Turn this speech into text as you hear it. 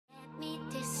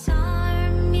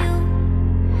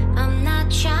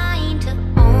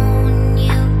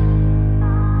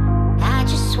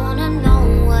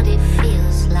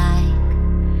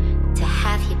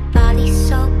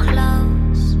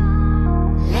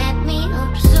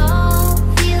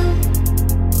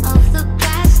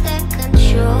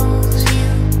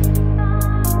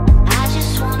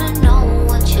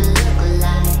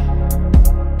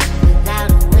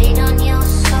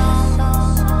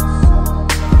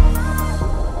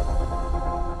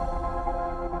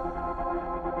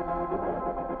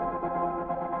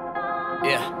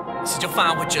you'll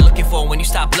find what you're looking for when you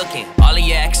stop looking. All of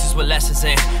your exes with lessons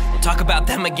in. Don't talk about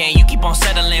them again, you keep on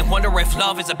settling. Wonder if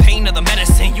love is a pain or the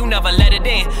medicine. You never let it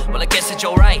in. Well, I guess that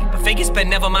you're right, but fake it's been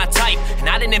never my type. And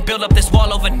I didn't build up this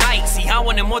wall overnight. See, I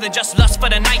wanted more than just lust for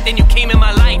the night. Then you came in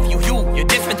my life. You're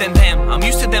different than them. I'm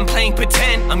used to them playing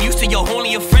pretend. I'm used to you're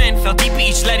only a friend. Felt deep in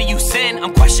each letter you send.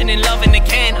 I'm questioning loving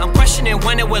again. I'm questioning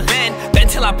when it will end. Then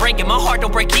till I break it, my heart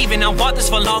don't break even. I want this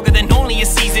for longer than only a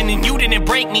season. And you didn't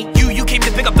break me. You came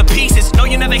to pick up the pieces. No,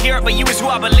 you never hear it, but you is who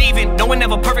I believe in. No one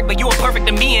ever perfect, but you are perfect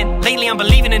to me. And lately I'm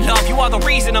believing in love. You are the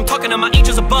reason. I'm talking to my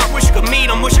angels above. Wish you could meet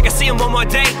him. Wish I could see him one more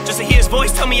day. Just to hear his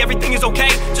voice tell me everything is okay.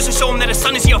 Just to show him that his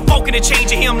sun is here, folk to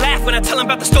change. And hear him laugh when I tell him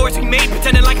about the stories we made,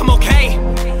 pretending like I'm okay.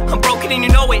 I'm broken and you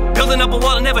know it. Building up a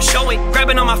wall and never show it.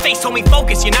 Grabbing on my face told me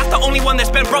focus. You're not the only one that's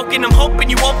been broken. I'm hoping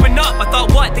you open up. I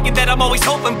thought what? Thinking that I'm always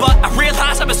hoping, but I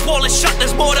realized I've been swollen shut.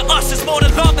 There's more to us. There's more to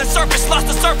love than surface lust,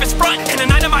 the surface front. And the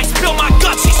night I might spill my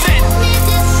guts, she said.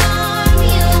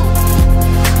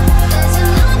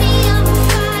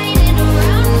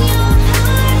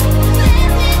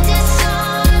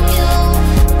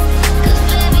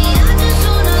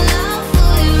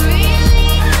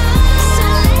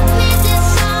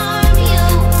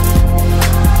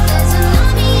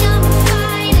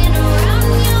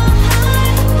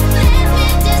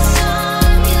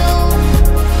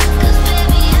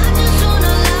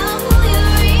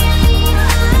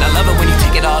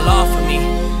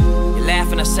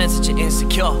 I sense that you're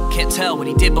insecure. Can't tell what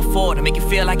he did before to make you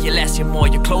feel like you're less, you're more.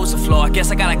 Your clothes are floor. I guess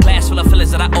I got a glass full of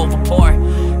feelings that I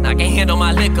overpour. Now I can't handle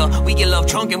my liquor. We get love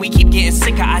drunk and we keep getting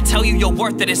sicker. I tell you you're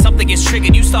worth it, and something gets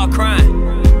triggered, you start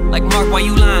crying. Like Mark, why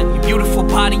you lying? Your beautiful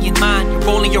body and mind. You're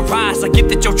rolling your eyes. I get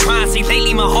that you're trying. See,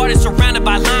 lately my heart is surrounded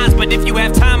by lines. But if you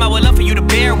have time, I would love for you to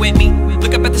bear with me.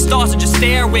 Look up at the stars and just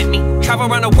stare with me. Travel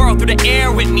around the world through the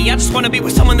air with me. I just wanna be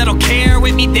with someone that'll care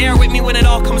with me. There with me when it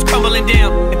all comes crumbling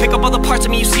down. And pick up all the parts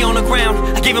of me you see on the ground.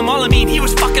 I gave him all of me and he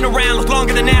was fucking around. Look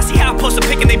longer than nasty, how I'm supposed to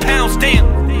pick and they pounds, damn.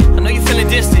 I know you're feeling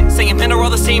distant, saying men are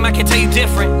all the same, I can tell you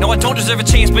different. No, I don't deserve a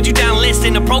chance, but you down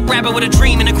listen. A broke rapper with a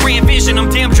dream and a grand vision. I'm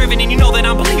damn driven and you know that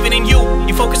I'm believing in you.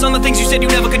 You focus on the things you said you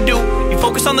never could do. You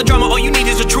focus on the drama, all you need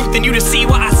is the truth. And you to see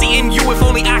what I see in you, if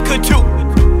only I could too.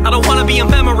 I don't wanna be a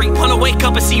memory, wanna wake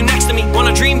up and see you next to me.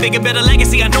 Wanna dream bigger, better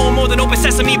legacy. I know I'm more than open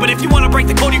sesame, but if you wanna break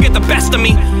the code, you get the best of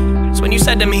me. It's when you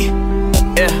said to me,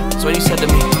 yeah, it's when you said to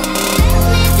me.